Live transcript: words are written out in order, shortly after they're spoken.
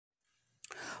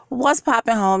What's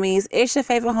poppin', homies? It's your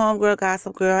favorite homegirl,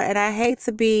 Gossip Girl, and I hate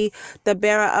to be the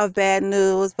bearer of bad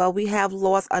news, but we have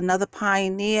lost another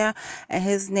pioneer, and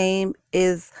his name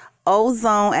is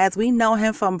Ozone, as we know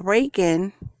him from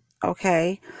Breaking,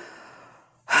 okay?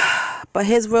 But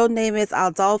his real name is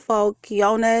Adolfo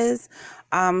Quinones.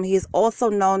 He is also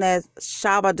known as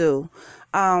SHABBA-DOO.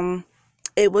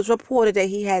 It was reported that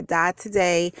he had died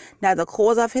today. Now, the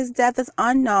cause of his death is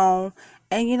unknown,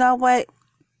 and you know what?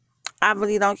 I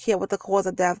really don't care what the cause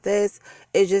of death is.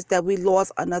 It's just that we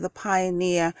lost another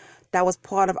pioneer that was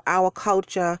part of our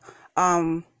culture,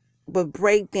 with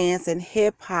breakdance and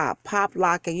hip hop, pop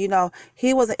locking. You know,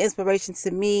 he was an inspiration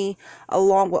to me,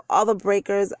 along with other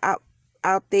breakers out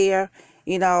there.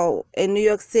 You know, in New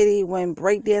York City, when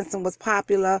breakdancing was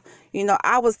popular, you know,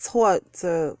 I was taught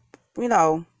to, you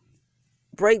know,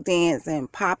 break dance and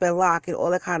pop and lock and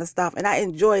all that kind of stuff, and I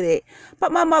enjoyed it.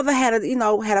 But my mother had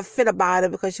a fit about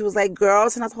it, because she was like,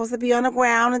 girls are not supposed to be on the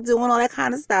ground and doing all that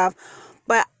kind of stuff.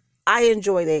 But I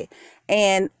enjoyed it.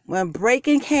 And when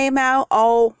Breaking came out,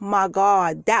 oh my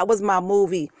God, that was my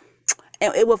movie,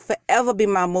 and it will forever be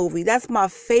my movie. That's my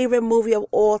favorite movie of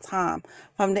all time,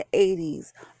 from the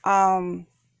 80s.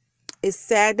 It's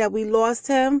sad that we lost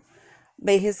him.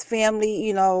 May his family,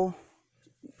 you know,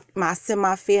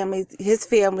 his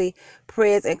family,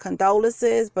 prayers and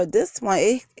condolences. But this one,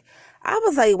 I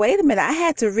was like, wait a minute, I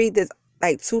had to read this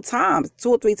like two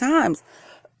or three times,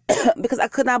 because I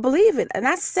could not believe it. And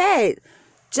I said,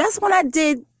 just when I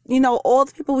did, you know, all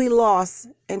the people we lost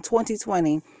in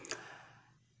 2020,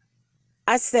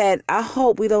 I said, I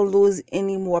hope we don't lose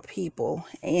any more people.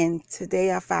 And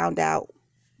today I found out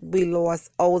we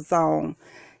lost Ozone.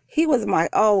 He was my,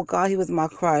 oh God, he was my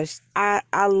crush. I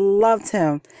loved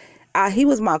him. He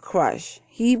was my crush.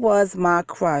 He was my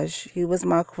crush. He was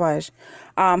my crush.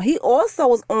 He also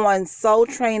was on Soul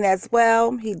Train as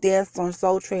well. He danced on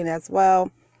Soul Train as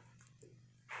well.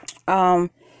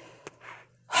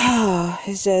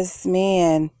 It's just,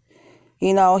 man,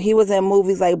 you know, he was in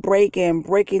movies like Breaking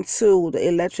 2, The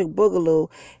Electric Boogaloo.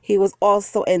 He was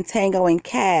also in Tango and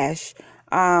Cash.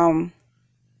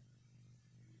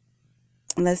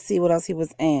 Let's see what else he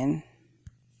was in.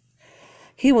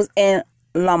 He was in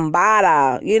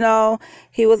Lambada, you know.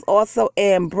 He was also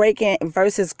in Breaking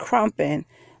versus Crumpin'.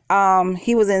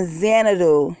 He was in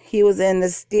Xanadu. He was in The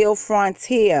Steel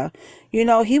Frontier. You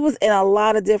know, he was in a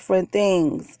lot of different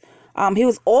things. He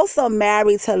was also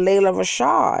married to Layla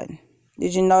Rashad.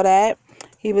 Did you know that?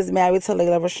 He was married to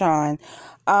Layla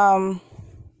Rashad.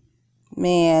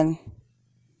 Man,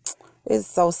 it's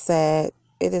so sad.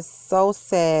 It is so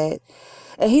sad.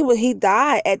 And he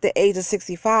died at the age of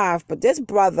 65. But this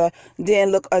brother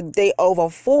didn't look a day over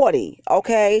 40.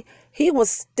 Okay, he was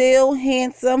still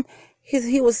handsome.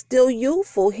 He was still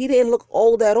youthful. He didn't look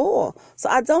old at all. So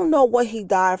I don't know what he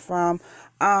died from.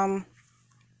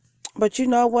 But you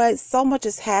know what? So much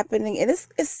is happening, and it's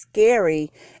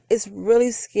scary. It's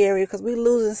really scary, because we're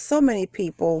losing so many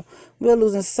people. We're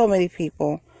losing so many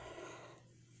people.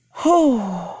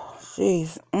 Oh,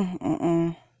 jeez.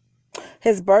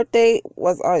 His birthday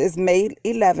is May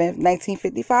 11th,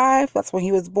 1955. That's when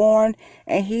he was born,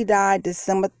 and he died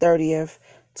December 30th,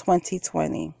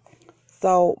 2020.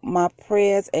 So my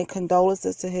prayers and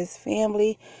condolences to his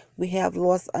family. We have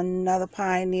lost another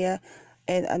pioneer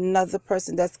and another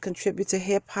person that's contributed to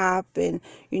hip hop and,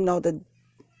 you know, the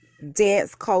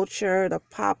dance culture, the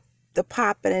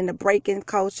popping and the breaking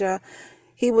culture.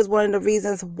 He was one of the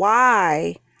reasons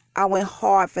why I went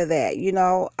hard for that. You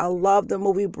know, I love the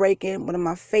movie Breaking, one of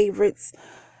my favorites.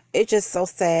 It's just so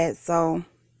sad. So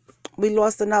we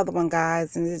lost another one,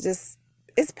 guys, and it's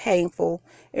painful.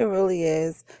 It really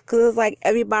is, because it's like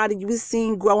everybody you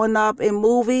seen growing up in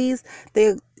movies,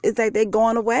 it's like they're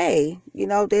going away. You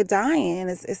know, they're dying.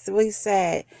 It's really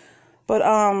sad. But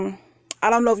I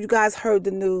don't know if you guys heard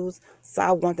the news, so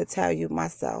I want to tell you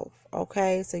myself.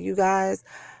 Okay, so you guys,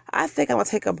 I think I'm gonna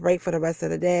take a break for the rest of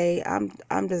the day.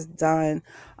 I'm just done.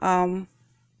 I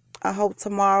hope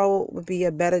tomorrow will be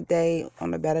a better day,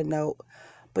 on a better note.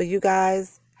 But you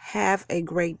guys have a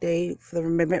great day for the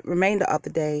remainder of the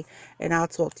day, and I'll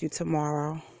talk to you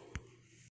tomorrow.